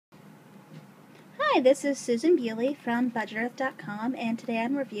Hi, this is Susan Bewley from BudgetEarth.com, and today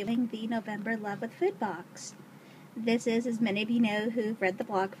I'm reviewing the November Love with Food box. This is, as many of you know who've read the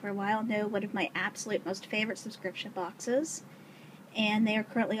blog for a while know, one of my absolute most favorite subscription boxes. And they are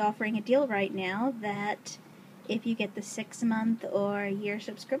currently offering a deal right now that if you get the 6-month or year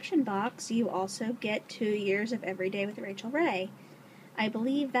subscription box, you also get 2 years of Every Day with Rachael Ray. I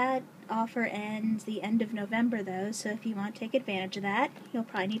believe that offer ends the end of November though, so if you want to take advantage of that, you'll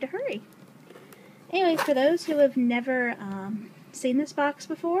probably need to hurry. Anyway, for those who have never seen this box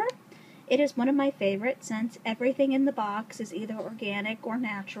before, it is one of my favorites since everything in the box is either organic or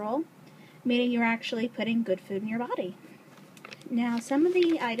natural, meaning you're actually putting good food in your body. Now, some of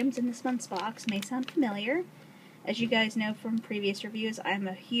the items in this month's box may sound familiar. As you guys know from previous reviews, I'm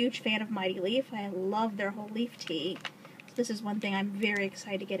a huge fan of Mighty Leaf. I love their whole leaf tea. So this is one thing I'm very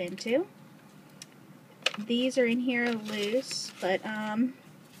excited to get into. These are in here loose, but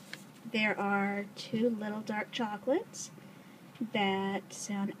there are 2 little dark chocolates that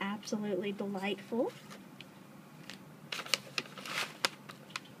sound absolutely delightful.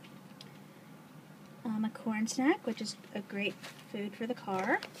 A corn snack, which is a great food for the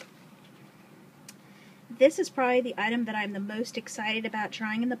car. This is probably the item that I'm the most excited about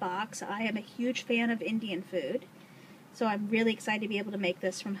trying in the box. I am a huge fan of Indian food, so I'm really excited to be able to make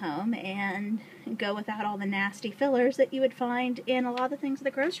this from home and go without all the nasty fillers that you would find in a lot of the things at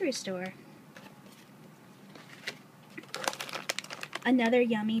the grocery store. Another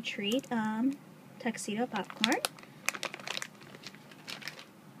yummy treat, tuxedo popcorn.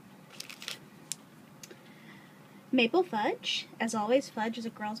 Maple fudge. As always, fudge is a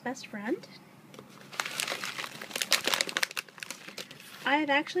girl's best friend. I have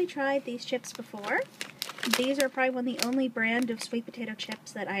actually tried these chips before. These are probably one of the only brand of sweet potato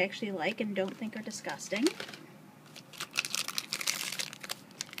chips that I actually like and don't think are disgusting.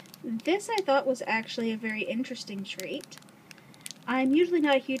 This I thought was actually a very interesting treat. I'm usually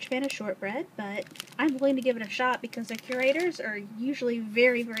not a huge fan of shortbread, but I'm willing to give it a shot because the curators are usually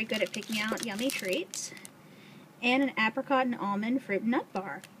very, very good at picking out yummy treats. And an apricot and almond fruit and nut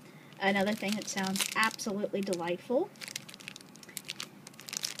bar. Another thing that sounds absolutely delightful.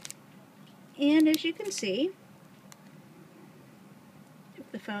 And as you can see,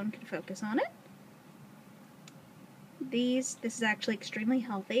 if the phone can focus on it, this is actually extremely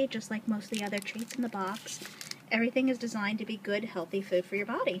healthy, just like most of the other treats in the box. Everything is designed to be good, healthy food for your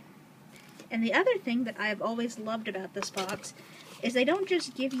body. And the other thing that I've always loved about this box is they don't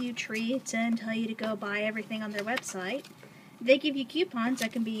just give you treats and tell you to go buy everything on their website. They give you coupons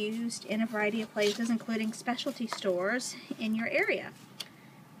that can be used in a variety of places, including specialty stores in your area,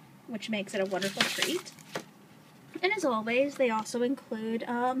 which makes it a wonderful treat. And as always, they also include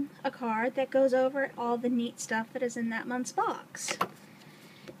a card that goes over all the neat stuff that is in that month's box.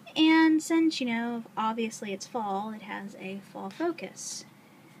 And since, you know, obviously it's fall, it has a fall focus.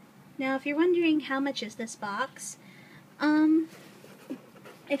 Now, if you're wondering how much is this box,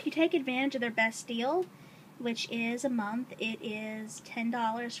 if you take advantage of their best deal, which is a month, it is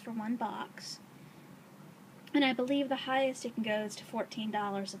 $10 for one box. And I believe the highest it can go is to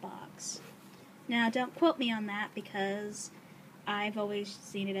 $14 a box. Now, don't quote me on that because I've always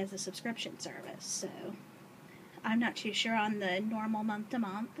seen it as a subscription service, so I'm not too sure on the normal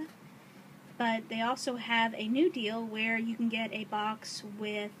month-to-month. But they also have a new deal where you can get a box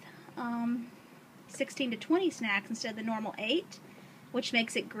with 16 to 20 snacks instead of the normal 8, which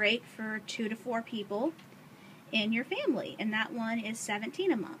makes it great for 2 to 4 people in your family. And that one is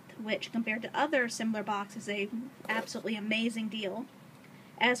 $17 a month, which compared to other similar boxes is an absolutely amazing deal.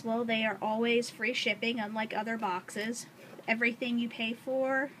 As well, they are always free shipping, unlike other boxes. Everything you pay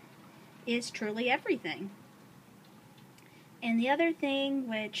for is truly everything. And the other thing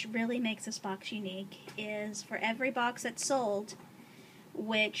which really makes this box unique is for every box that's sold,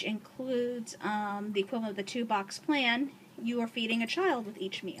 which includes the equivalent of the 2-box plan, you are feeding a child with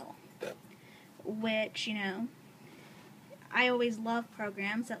each meal. Which, you know, I always love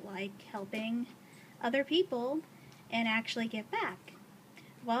programs that like helping other people and actually give back.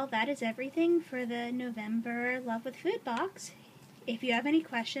 Well, that is everything for the November Love with Food box. If you have any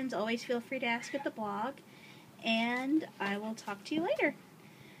questions, always feel free to ask at the blog, and I will talk to you later.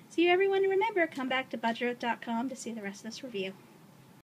 See you everyone, and remember, come back to BudgetEarth.com to see the rest of this review.